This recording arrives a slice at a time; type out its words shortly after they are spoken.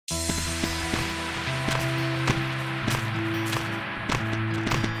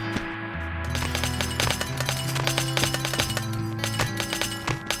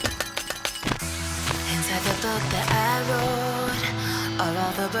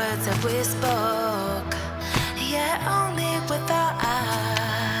words that we spoke, yeah, only with our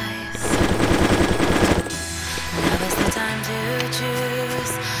eyes. Now is the time to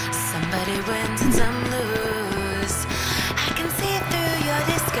choose. Somebody wins and some lose. I can see through your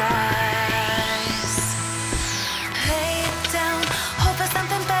disguise. Lay down, hope for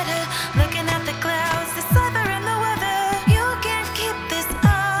something better. Looking at the clouds, the cyber and the weather. You can't keep this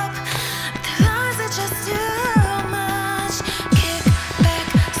up. The lies are just too much. Kick back,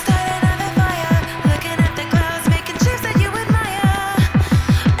 start another fire. Looking at the clouds, making shapes that you admire.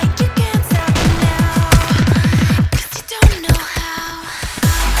 And you can't stop it now, 'cause you don't know how.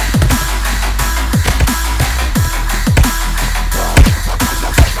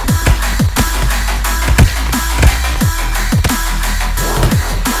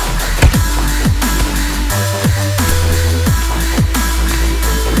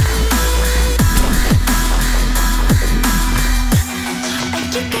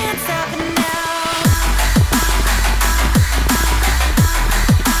 You can't stop it now.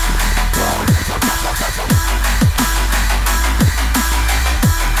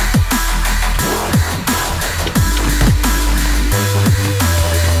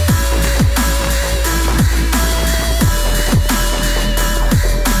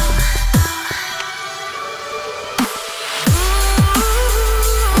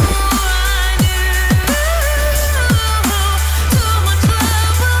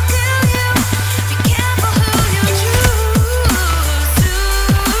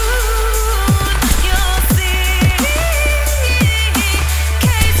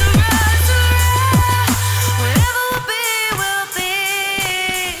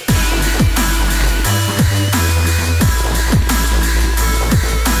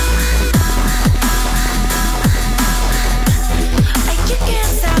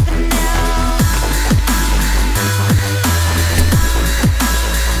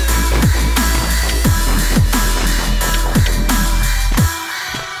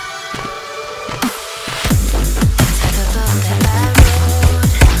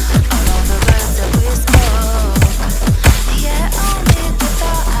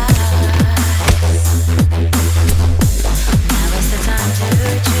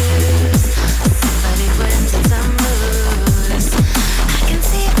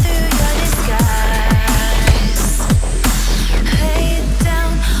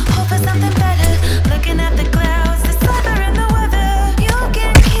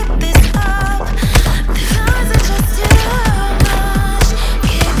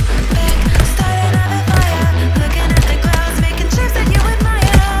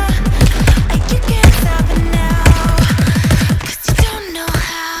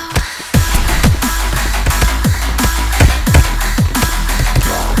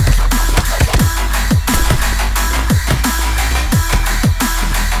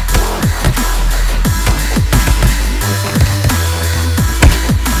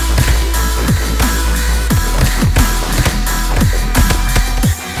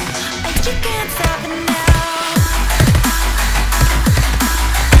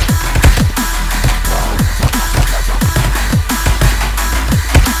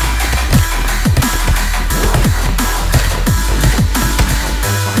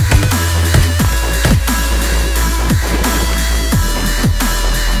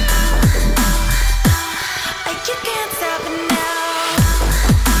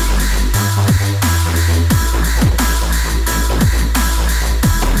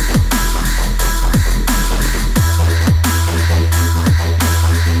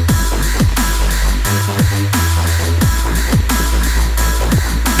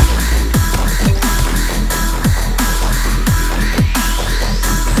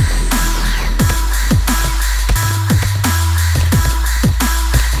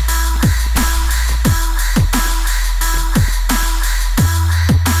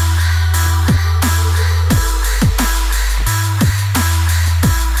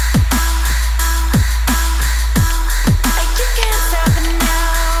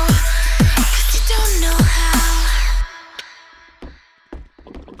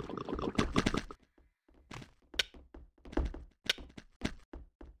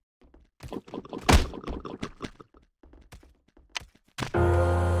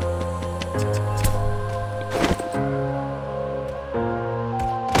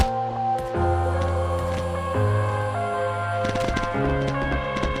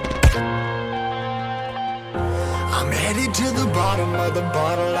 Headed to the bottom of the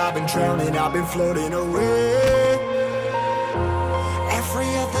bottle, I've been drowning, I've been floating away. Every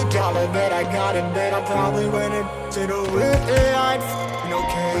other dollar that I got in bed, I probably went and did away. I'm f***ing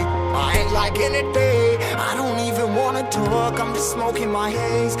okay, I ain't liking it, babe. I don't even wanna talk, I'm just smoking my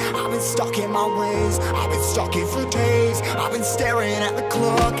haze. I've been stuck in my ways, I've been stuck here for days. I've been staring at the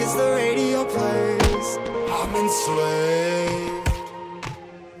clock as the radio plays. I'm enslaved.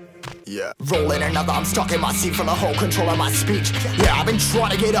 Yeah, rolling another, I'm stuck in my seat for the whole control of my speech. Yeah, I've been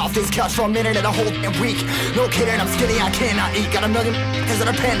trying to get off this couch for a minute and a whole damn week. No kidding, I'm skinny, I cannot eat. Got a million cause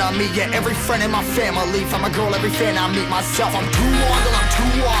that depend on me. Yeah, every friend in my family, from a girl, every fan I meet myself. I'm too on till I'm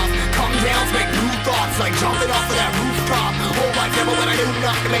too off. Come down to make new thoughts, like jumping off of that rooftop. Whole life never when I do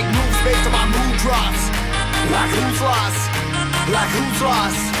nothing to make moves based on my mood drops. Like who's lost? Like who's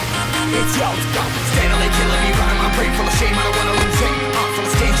lost? It's yo, steadily killing me, running my brain full of shame, I don't wanna lose it. Full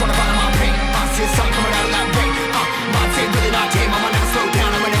of stage, trying to find my pain. I see the sun coming out of that rain. Mind's ain't really not tame, I'ma never slow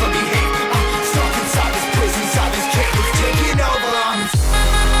down, I'ma never behave. Stuck inside this prison, inside this cage, it's taking over.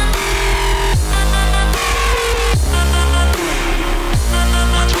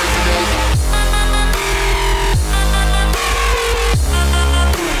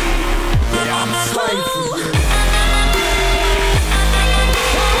 Yeah, I'm a slave for you.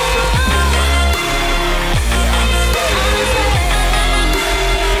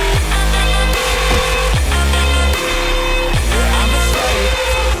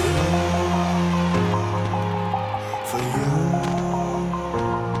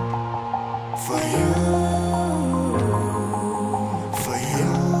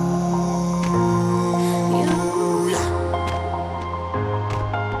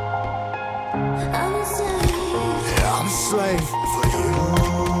 Slave for you.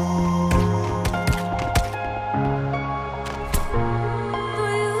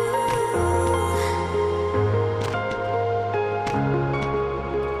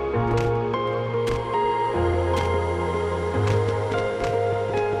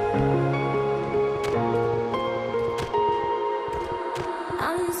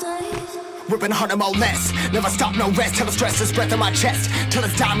 Ripping harder, more less. Never stop, no rest. Till the stress is breath in my chest. Till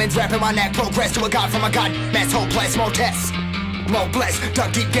it's diamonds wrapping my neck. Progress to a god from a god mess. Hopeless, more tests. More blessed.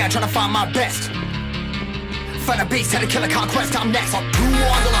 Dug deep down trying to find my best. Find a beast, had to kill a conquest. I'm next. I'm too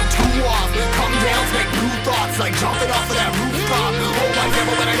on till I'm too off. Come down to make new thoughts. Like jumping off of that rooftop. Whole life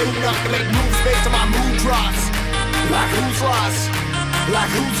never when I do nothing to make moves based on my mood drops. Like who's lost?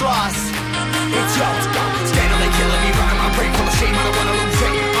 Like who's lost? It's yo, steadily killing me, running my brain full of shame, I don't wanna lose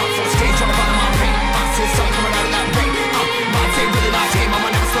it. Full of stage, trying to find my pain. I see the sun coming out of that rain. Mind's ain't really not tame, I'ma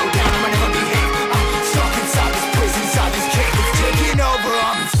never slow down, I'ma never behave. Stuck inside this prison, inside this cage, it's taking over.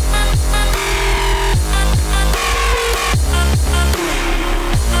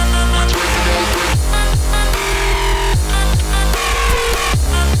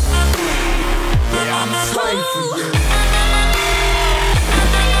 Yeah, I'm a slave for you.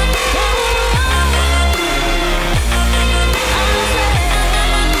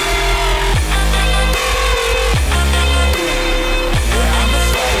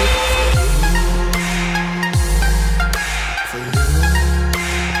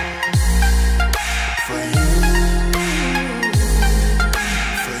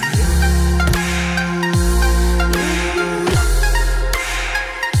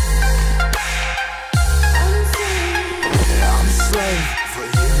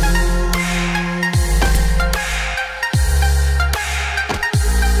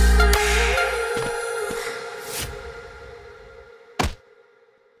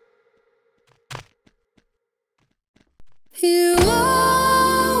 You